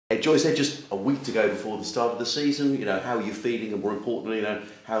Ed Joyce, just a week to go before the start of the season. How are you feeling, and more importantly,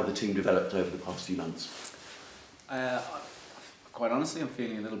 how the team developed over the past few months? Quite honestly, I'm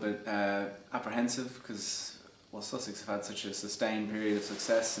feeling a little bit apprehensive because Sussex have had such a sustained period of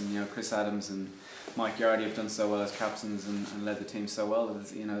success, and Chris Adams and Mike Yardy have done so well as captains and led the team so well.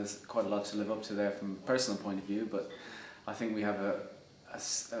 There's quite a lot to live up to there from a personal point of view, but I think we have a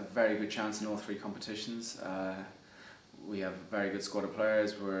very good chance in all three competitions. We have a very good squad of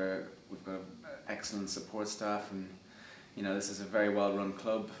players. We've got excellent support staff, and this is a very well run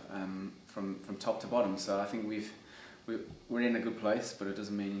club from top to bottom. So I think we're in a good place, but it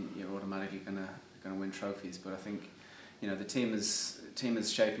doesn't mean you're automatically gonna win trophies. But I think the team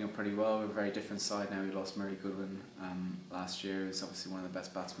is shaping up pretty well. We're a very different side now. We lost Murray Goodwin last year. He's obviously one of the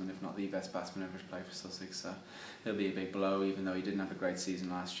best batsmen, if not the best batsman ever to play for Sussex. So he'll be a big blow, even though he didn't have a great season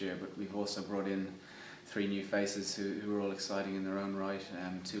last year. But we've also brought in 3 new faces who are all exciting in their own right.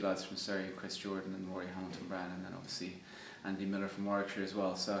 2 lads from Surrey, Chris Jordan and Rory Hamilton-Brown, and then obviously Andy Miller from Warwickshire as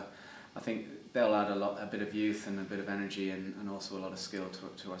well. So I think they'll add a bit of youth and a bit of energy and also a lot of skill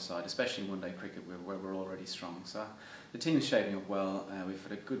to our side, especially in one-day cricket where we're already strong. So the team is shaping up well. We've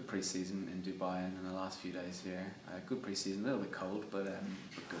had a good pre-season in Dubai and in the last few days here. Good pre-season, a little bit cold, but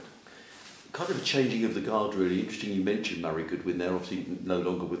good. Kind of a changing of the guard, really. Interesting you mentioned Murray Goodwin there, obviously no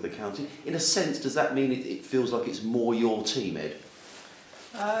longer with the county. In a sense, does that mean it feels like it's more your team, Ed?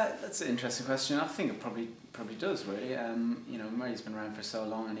 That's an interesting question. I think it probably does, really. Murray's been around for so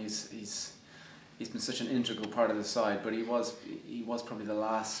long, and he's been such an integral part of the side. But he was probably the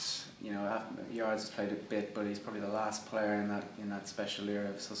last. Yards has played a bit, but he's probably the last player in that special era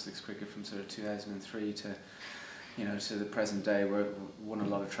of Sussex cricket from sort of 2003 to the present day, where we've won a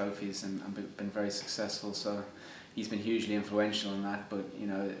lot of trophies and been very successful. So he's been hugely influential in that. But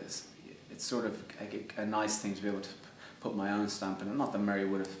it's sort of a nice thing to be able to put my own stamp in it. Not that Murray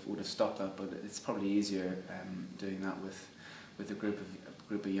would have stopped that, but it's probably easier doing that with a group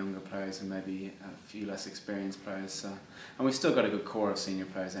of younger players and maybe a few less experienced players. So, and we've still got a good core of senior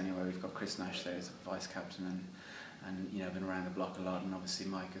players anyway. We've got Chris Nash there as a vice captain and been around the block a lot, and obviously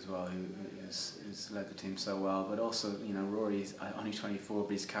Mike as well, who's led the team so well. But also Rory's only 24,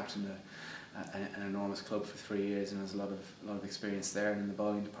 but he's captained an enormous club for 3 years and has a lot of experience there. And in the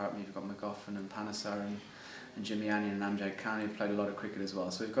bowling department, you've got McGoffin and Panesar and Jimmy Anian and Amjad Khan, who've played a lot of cricket as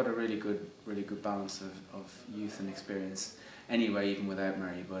well. So we've got a really good balance of youth and experience anyway, even without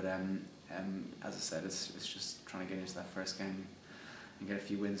Murray. But as I said, it's just trying to get into that first game and get a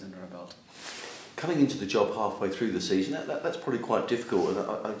few wins under our belt. Coming into the job halfway through the season, that's probably quite difficult. And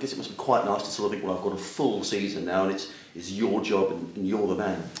I guess it must be quite nice to sort of think, well, I've got a full season now, and it's your job and you're the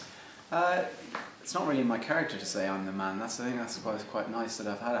man. It's not really my character to say I'm the man. That's the thing. That's quite nice that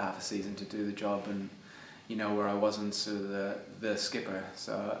I've had a half a season to do the job, and where I wasn't sort of the skipper.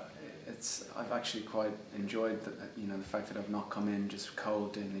 So I've actually quite enjoyed the fact that I've not come in just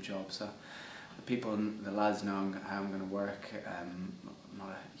cold doing the job. So the lads know how I'm going to work. I'm not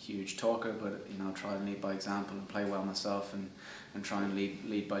a huge talker, but I'll try and lead by example and play well myself, and try and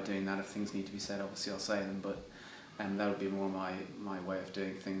lead by doing that. If things need to be said, obviously I'll say them, but that would be more my way of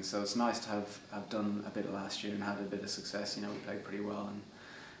doing things. So it's nice to have done a bit last year and had a bit of success. We played pretty well,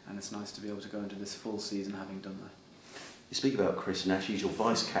 and it's nice to be able to go into this full season having done that. You speak about Chris Nash, he's your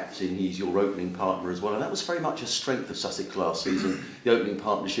vice-captain, he's your opening partner as well, and that was very much a strength of Sussex last season, the opening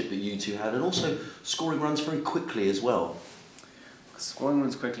partnership that you two had, and also scoring runs very quickly as well. Scoring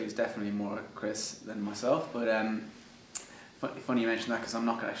runs quickly is definitely more Chris than myself, but funny you mention that, because I'm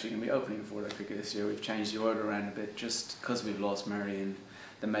not actually going to be opening for the cricket this year. We've changed the order around a bit just because we've lost Murray and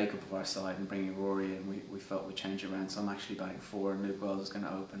the makeup of our side, and bringing Rory in, we felt we'd change it around. So I'm actually batting 4, and Luke Wells is going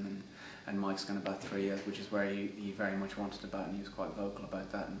to open, and Mike's going to bat 3, which is where he very much wanted to bat, and he was quite vocal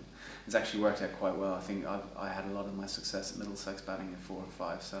about that, and it's actually worked out quite well. I think I had a lot of my success at Middlesex batting at 4 and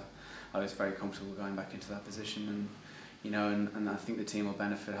 5, so I was very comfortable going back into that position, and I think the team will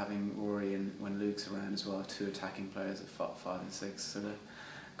benefit having Rory and when Luke's around as well, 2 attacking players at 5 and 6. So to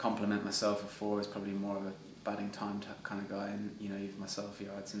complement myself at 4 is probably more of a batting time kind of guy, and you've myself,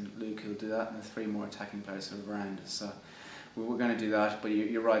 Yards, and Luke who'll do that, and the 3 more attacking players sort of around us. So we're going to do that, but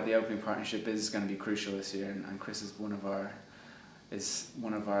you're right, the opening partnership is going to be crucial this year, and Chris is one of our,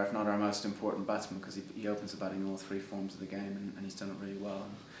 if not our most important batsman, because he opens the batting in all 3 forms of the game, and he's done it really well.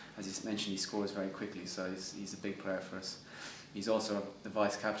 And as you mentioned, he scores very quickly, so he's a big player for us. He's also the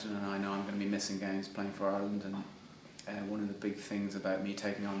vice captain, and I know I'm going to be missing games playing for Ireland, and one of the big things about me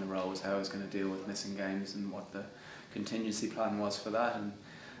taking on the role was how I was going to deal with missing games and what the contingency plan was for that.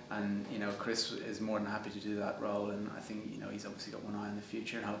 And Chris is more than happy to do that role, and I think he's obviously got one eye on the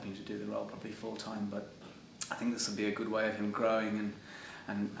future and hoping to do the role probably full time. But I think this will be a good way of him growing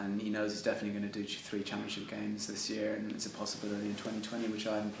and he knows he's definitely going to do 3 championship games this year, and it's a possibility in 2020, which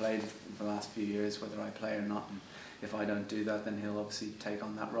I haven't played for the last few years, whether I play or not. And if I don't do that, then he'll obviously take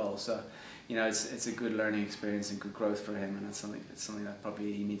on that role. So, you know, it's a good learning experience and good growth for him, and it's something that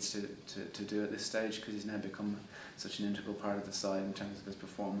probably he needs to do at this stage, because he's now become such an integral part of the side in terms of his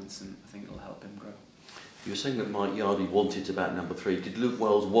performance, and I think it'll help him grow. You were saying that Mike Yardley wanted to bat number 3. Did Luke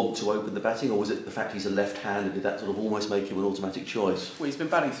Wells want to open the batting, or was it the fact he's a left-hander? Did that sort of almost make him an automatic choice? Well, he's been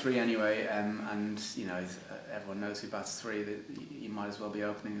batting 3 anyway, and you know, everyone knows who bats 3. That you might as well be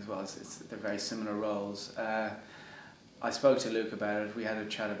opening as well. They're very similar roles. I spoke to Luke about it. We had a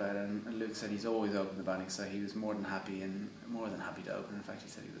chat about it, and Luke said he's always opened the batting, so he was more than happy to open. In fact, he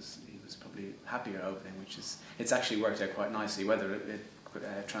said he was probably happier opening, which is, it's actually worked out quite nicely. Whether it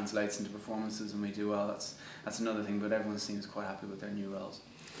translates into performances and we do well, that's another thing, but everyone seems quite happy with their new roles.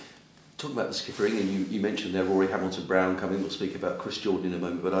 Talking about the skippering, and you mentioned there Rory Hamilton-Brown coming. We'll speak about Chris Jordan in a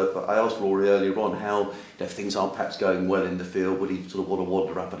moment, but I asked Rory earlier on how, if things aren't perhaps going well in the field, would he sort of want to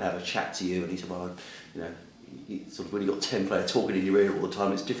wander up and have a chat to you? And he said, well, you know, sort of when you've got 10 players talking in your ear all the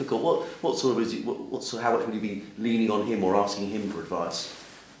time, it's difficult. What sort of is it? How much would you be leaning on him or asking him for advice?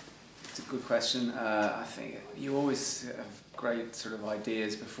 It's a good question. I think you always have great sort of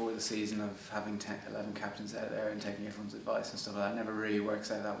ideas before the season of having 11 captains out there and taking everyone's advice and stuff like that. It never really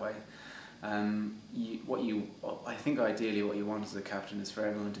works out that way. I think ideally what you want as a captain is for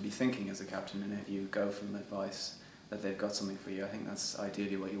everyone to be thinking as a captain, and if you go for them advice, that they've got something for you. I think that's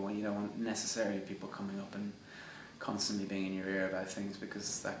ideally what you want. You don't want necessarily people coming up and constantly being in your ear about things,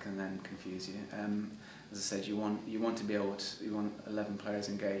 because that can then confuse you. As I said, you want to be able to, you want 11 players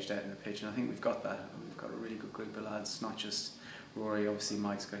engaged out in the pitch, and I think we've got that. We've got a really good group of lads, not just Rory. Obviously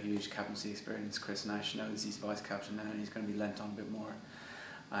Mike's got huge captaincy experience. Chris Nash knows he's vice captain now, and he's going to be lent on a bit more.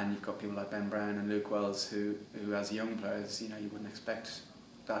 And you've got people like Ben Brown and Luke Wells who as young players, you know, you wouldn't expect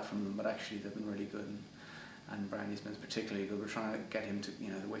that from them, but actually they've been really good. And Brownie's been particularly good. We're trying to get him to, you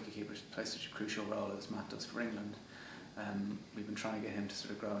know, the wicketkeeper plays such a crucial role as Matt does for England. We've been trying to get him to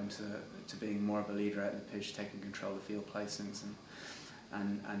sort of grow into being more of a leader out in the pitch, taking control of field placings,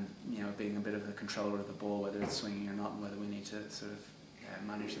 and you know, being a bit of the controller of the ball, whether it's swinging or not, and whether we need to sort of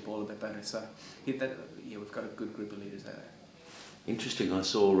manage the ball a bit better. So we've got a good group of leaders out there. Interesting. I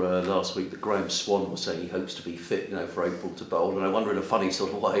saw last week that Graham Swan was saying he hopes to be fit, you know, for April to bowl, and I wonder in a funny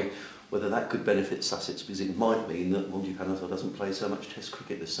sort of way whether that could benefit Sussex, because it might mean that Monty Python doesn't play so much Test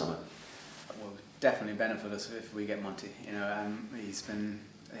cricket this summer. Well, definitely benefit us if we get Monty. You know, he's been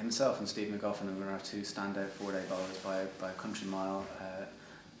himself and Steve McGoffin were our 2 standout 4-day bowlers by a country mile.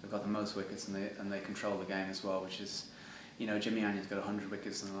 They've got the most wickets, and they control the game as well, which is, you know, Jimmy Anion's got 100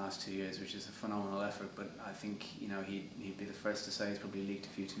 wickets in the last 2 years, which is a phenomenal effort. But I think, you know, he'd be the first to say he's probably leaked a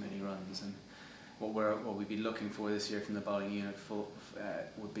few too many runs. And what we'd be looking for this year from the bowling unit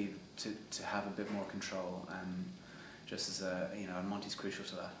would be to have a bit more control. Just as you know, and Monty's crucial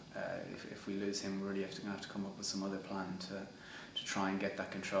to that. If we lose him, we're really going to have to come up with some other plan to try and get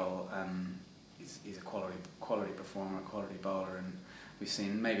that control. He's a quality performer, a quality bowler, and we've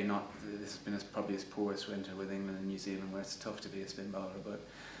seen, maybe not, this has been probably his poorest winter with England and New Zealand, where it's tough to be a spin bowler, but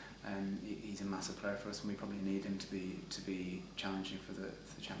he's a massive player for us, and we probably need him to be challenging for the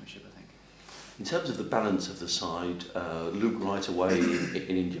championship, I think. In terms of the balance of the side, Luke right away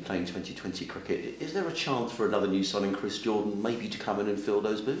in India playing 2020 cricket, is there a chance for another new signing, Chris Jordan, maybe to come in and fill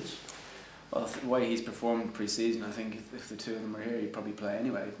those boots? Well, the way he's performed pre-season, I think if the two of them were here, he'd probably play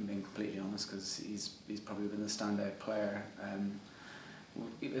anyway, if I'm being completely honest, because he's probably been the standout player.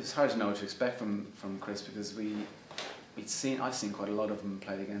 It's hard to know what to expect from Chris, because I've seen quite a lot of them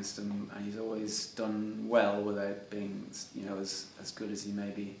played against him, and he's always done well without being, you know, as good as he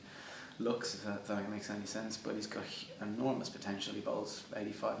maybe looks, if that makes any sense. But he's got enormous potential. He bowls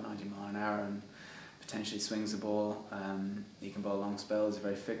 85, 90 mile an hour and potentially swings the ball. He can bowl long spells. He's a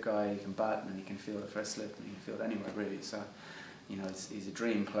very fit guy. He can bat, and he can field a first slip, and he can field anywhere really. So, you know, he's a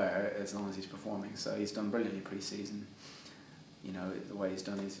dream player as long as he's performing. So he's done brilliantly pre-season. You know, the way he's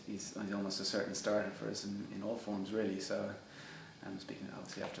done, he's almost a certain starter for us in all forms really. So, speaking of,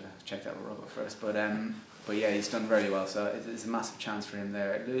 obviously, I have to check that with Robert first. But yeah, he's done very well. So it's a massive chance for him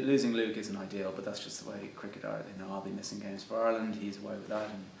there. Losing Luke isn't ideal, but that's just the way cricket are. You know, I'll be missing games for Ireland. He's away with that,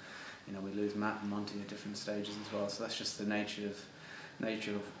 and you know, we lose Matt and Monty at different stages as well. So that's just the nature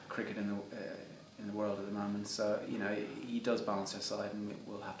of cricket in the world at the moment. So, you know, he does balance our side, and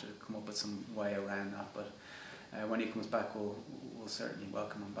we'll have to come up with some way around that. But when he comes back, we'll certainly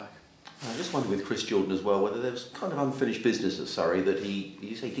welcome him back. I just wonder with Chris Jordan as well whether there was kind of unfinished business at Surrey that he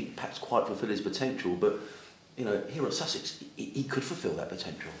didn't perhaps quite fulfil his potential, but you know, here at Sussex he could fulfil that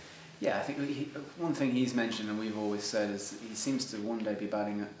potential. Yeah, I think one thing he's mentioned and we've always said is he seems to one day be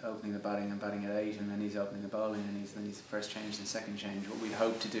opening the batting and batting at 8, and then he's opening the bowling, and then he's the first change and second change. What we'd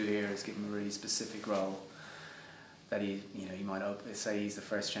hope to do here is give him a really specific role that he might say he's the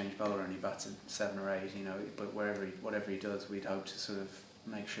first change bowler and he bats at 7 or 8, but whatever he does, we'd hope to sort of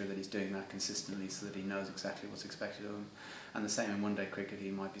make sure that he's doing that consistently so that he knows exactly what's expected of him. And the same in one-day cricket,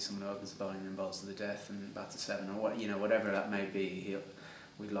 he might be someone who opens the bowling and bowls to the death and bats at 7 or whatever that may be.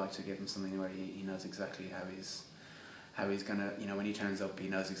 We'd like to give him something where he knows exactly how he's going to, when he turns up, he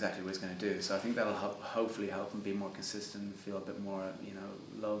knows exactly what he's going to do. So I think that'll hopefully help him be more consistent and feel a bit more,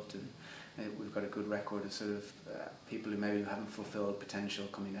 loved. And we've got a good record of sort of people who maybe haven't fulfilled potential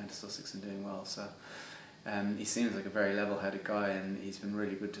coming down to Sussex and doing well. So he seems like a very level-headed guy, and he's been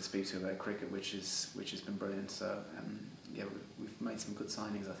really good to speak to about cricket, which has been brilliant. So we've made some good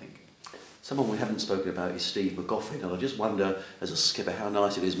signings, I think. Someone we haven't spoken about is Steve McGoffin, and I just wonder, as a skipper, how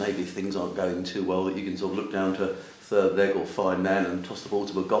nice it is maybe if things aren't going too well that you can sort of look down to third leg or fine man and toss the ball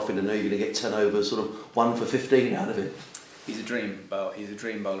to McGoffin and know you're going to get 10 overs, sort of 1 for 15 out of it. He's a dream bowler. He's a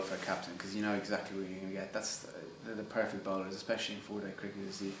dream bowler for a captain because you know exactly what you're going to get. That's the perfect bowlers, especially in 4-day cricket.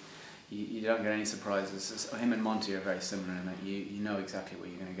 You don't get any surprises. Him and Monty are very similar in that you know exactly what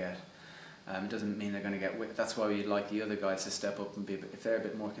you're going to get. It doesn't mean they're going to get. That's why we'd like the other guys to step up and be. If they're a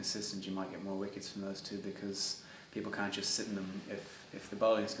bit more consistent, you might get more wickets from those two because people can't just sit in them. If the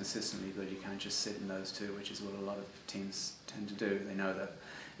bowling is consistently good, you can't just sit in those two, which is what a lot of teams tend to do. They know that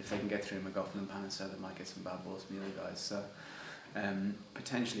if they can get through McGoffin and Panesar, they might get some bad balls from the other guys. So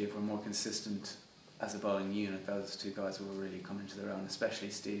potentially, if we're more consistent as a bowling unit, those two guys will really come into their own.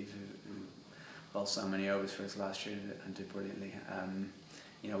 Especially Steve, who bowled so many overs for us last year and did brilliantly.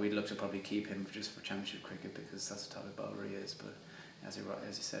 We'd look to probably keep him just for championship cricket because that's the type of bowler he is. But as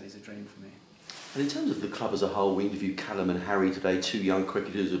he said, he's a dream for me. And in terms of the club as a whole, we interviewed Callum and Harry today, 2 young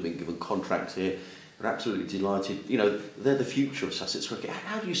cricketers who have been given contracts here. We're absolutely delighted. They're the future of Sussex cricket.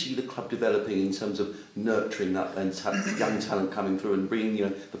 How do you see the club developing in terms of nurturing that and young talent coming through and bringing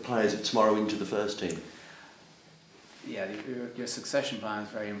the players of tomorrow into the first team? Yeah, your succession plan is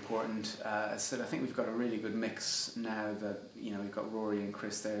very important. As I said, I think we've got a really good mix now that, we've got Rory and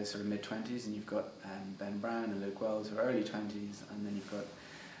Chris there sort of mid-20s, and you've got Ben Brown and Luke Wells who are early 20s, and then you've got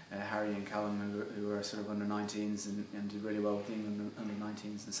Harry and Callum who are sort of under 19s and did really well with the England under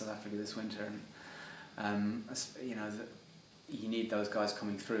 19s in South Africa this winter. And, you need those guys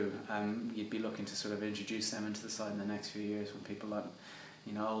coming through. You'd be looking to sort of introduce them into the side in the next few years when people like,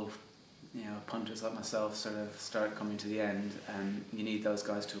 old punters like myself sort of start coming to the end, and you need those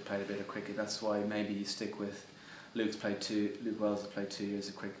guys to have played a bit of cricket. That's why maybe you stick with Luke Wells has played 2 years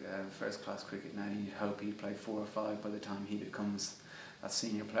of cricket, first class cricket now. You'd hope he'd play 4 or 5 by the time he becomes that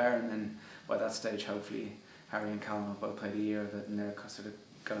senior player, and then by that stage hopefully Harry and Callum have both played a year of it and they're sort of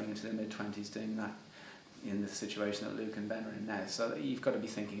going into their mid-20s doing that in the situation that Luke and Ben are in now. So you've got to be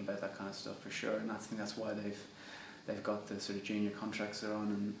thinking about that kind of stuff for sure, and I think that's why they've got the sort of junior contracts they're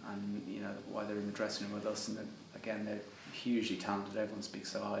on, and why they're in the dressing room with us. And again, they're hugely talented. Everyone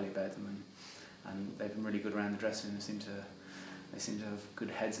speaks so highly about them, and they've been really good around the dressing room. They seem to have good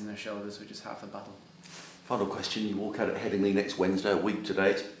heads in their shoulders, which is half the battle. Final question: you walk out at Headingley next Wednesday, a week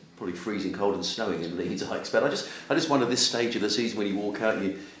today. It's probably freezing cold and snowing in Leeds, I expect. I just wonder, this stage of the season when you walk out,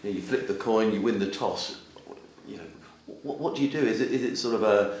 you flip the coin, you win the toss. What do you do? Is it sort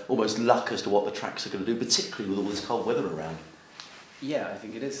of almost luck as to what the tracks are going to do, particularly with all this cold weather around? Yeah, I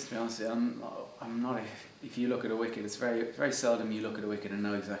think it is, to be honest. I'm not. If you look at a wicket, it's very very seldom you look at a wicket and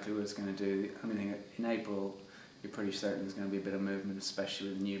know exactly what it's going to do. I mean, in April, you're pretty certain there's going to be a bit of movement, especially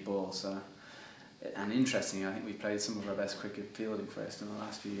with the new ball. So, and interestingly, I think we've played some of our best cricket fielding first in the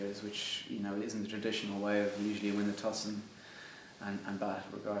last few years, which isn't the traditional way of usually win the toss and bat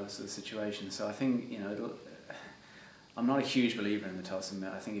regardless of the situation. So I think I'm not a huge believer in the toss, and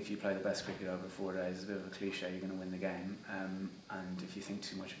I think if you play the best cricket over 4 days, it's a bit of a cliche, you're going to win the game. And if you think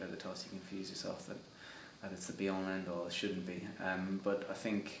too much about the toss, you confuse yourself that it's the be-all and end-all. It shouldn't be. But I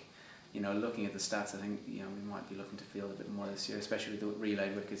think, looking at the stats, I think we might be looking to field a bit more this year, especially with the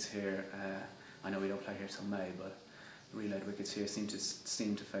relayed wickets here. I know we don't play here till May, but the relayed wickets here seem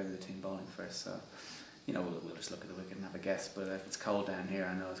to favour the team bowling first. So, we'll just look at the wicket and have a guess. But if it's cold down here,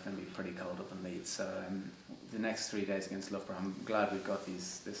 I know it's going to be pretty cold up in Leeds. So the next 3 days against Loughborough, I'm glad we've got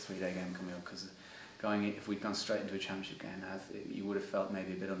this 3-day game coming up, because if we'd gone straight into a championship game, you would have felt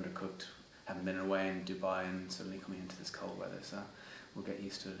maybe a bit undercooked, having been away in Dubai and suddenly coming into this cold weather. So we'll get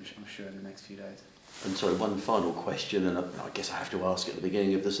used to it, I'm sure, in the next few days. And sorry, one final question, and I guess I have to ask at the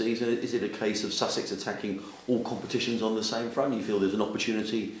beginning of the season: is it a case of Sussex attacking all competitions on the same front? You feel there's an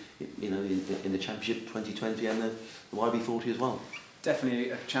opportunity, in the Championship 2020 and the YB40 as well? Definitely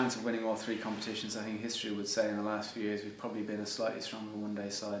a chance of winning all three competitions. I think history would say in the last few years we've probably been a slightly stronger one-day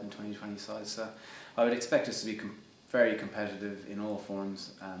side and 2020 side. So I would expect us to be very competitive in all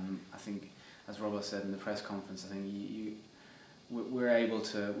forms. I think, as Robbo said in the press conference, I think we're able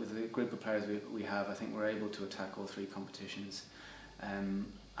to, with the group of players we have, I think we're able to attack all three competitions, and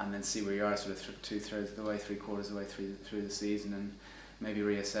then see where you are sort of 2/3 of the way, 3/4 of the way through the season, and maybe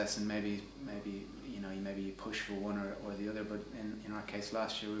reassess, and maybe you push for one or the other. But in our case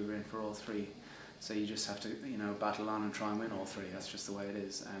last year we were in for all three, so you just have to battle on and try and win all three. That's just the way it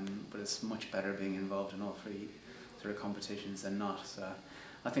is. But it's much better being involved in all three sort of competitions than not. So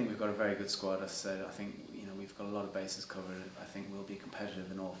I think we've got a very good squad. As I said, I think we've got a lot of bases covered. I think we'll be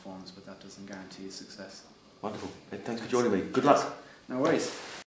competitive in all forms, but that doesn't guarantee success. Wonderful. Thanks for joining me. Good luck. No worries.